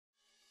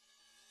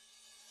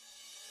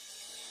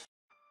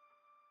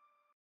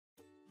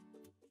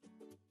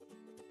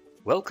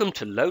Welcome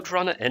to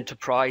LoadRunner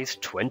Enterprise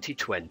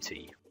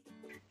 2020.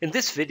 In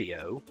this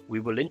video, we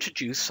will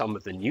introduce some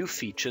of the new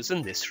features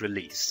in this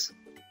release.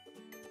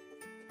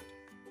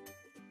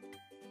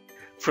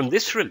 From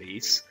this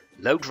release,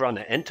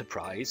 LoadRunner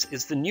Enterprise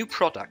is the new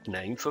product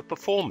name for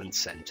Performance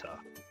Center,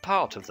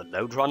 part of the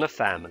LoadRunner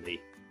family.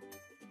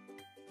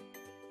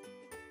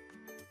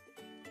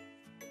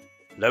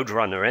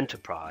 LoadRunner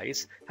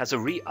Enterprise has a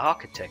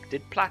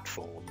re-architected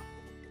platform.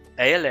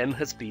 ALM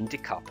has been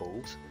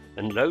decoupled,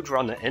 and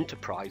LoadRunner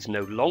Enterprise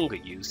no longer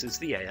uses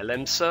the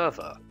ALM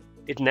server.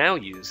 It now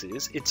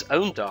uses its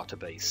own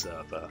database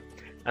server,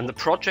 and the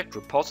project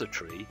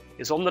repository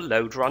is on the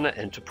LoadRunner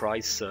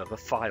Enterprise server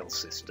file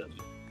system.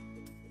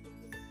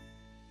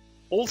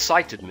 All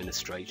site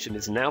administration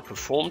is now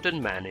performed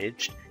and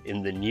managed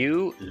in the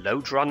new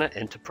LoadRunner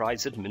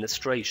Enterprise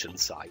Administration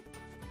site.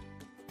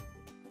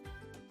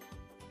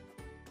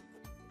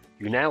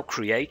 You now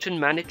create and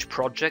manage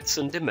projects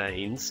and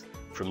domains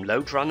from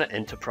LoadRunner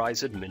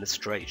Enterprise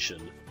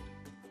Administration.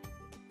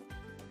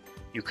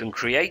 You can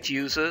create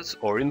users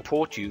or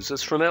import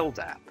users from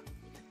LDAP,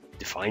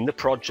 define the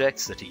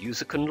projects that a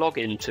user can log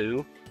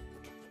into,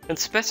 and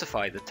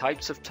specify the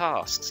types of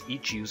tasks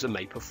each user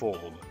may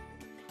perform.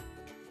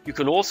 You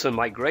can also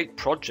migrate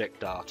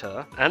project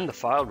data and the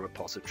file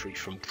repository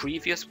from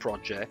previous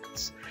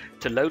projects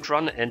to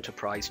LoadRunner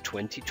Enterprise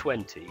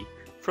 2020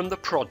 from the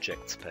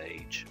Projects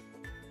page.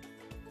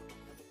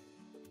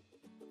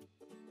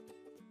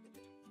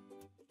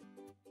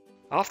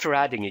 After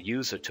adding a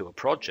user to a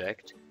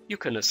project, you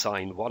can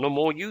assign one or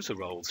more user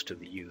roles to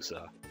the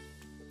user.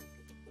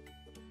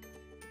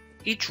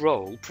 Each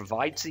role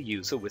provides the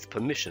user with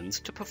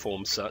permissions to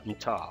perform certain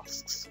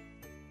tasks.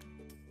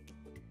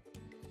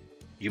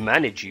 You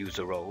manage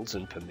user roles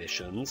and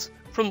permissions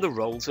from the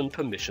Roles and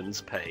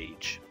Permissions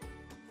page.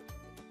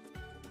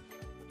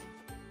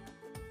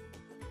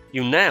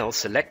 You now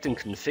select and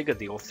configure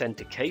the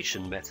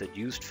authentication method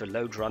used for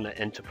LoadRunner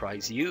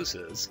Enterprise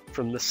users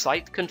from the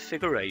Site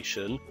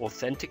Configuration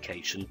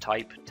Authentication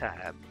Type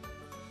tab.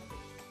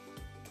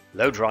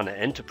 LoadRunner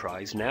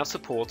Enterprise now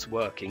supports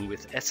working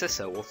with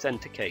SSO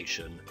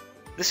authentication.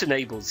 This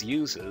enables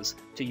users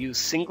to use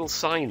single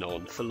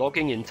sign-on for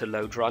logging into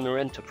LoadRunner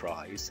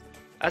Enterprise,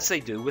 as they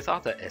do with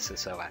other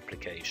SSO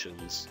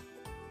applications.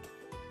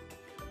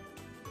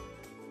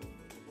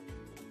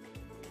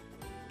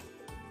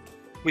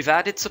 We've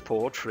added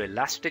support for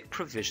elastic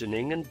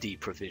provisioning and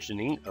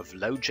deprovisioning of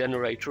load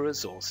generator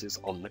resources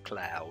on the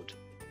cloud.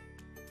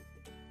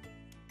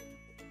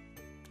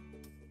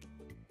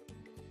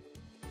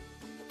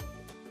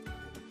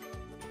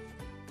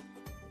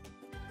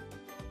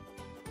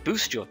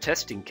 Boost your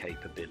testing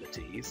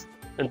capabilities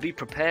and be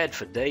prepared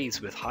for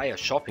days with higher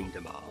shopping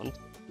demand,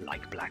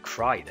 like Black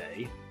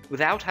Friday,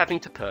 without having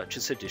to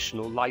purchase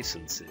additional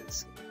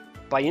licenses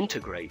by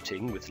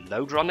integrating with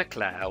LoadRunner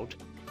Cloud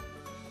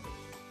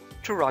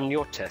to run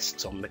your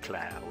tests on the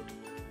cloud.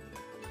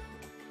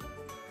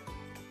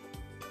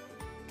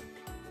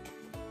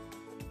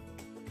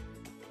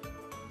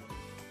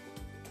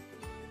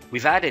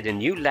 We've added a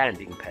new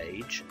landing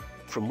page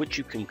from which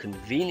you can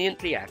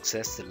conveniently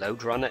access the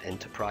LoadRunner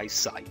Enterprise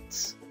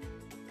sites.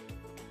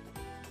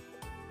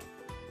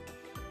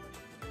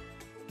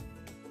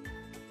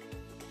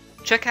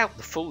 Check out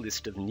the full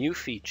list of new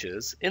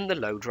features in the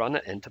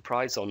LoadRunner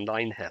Enterprise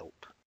Online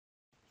Help.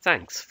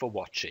 Thanks for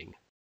watching.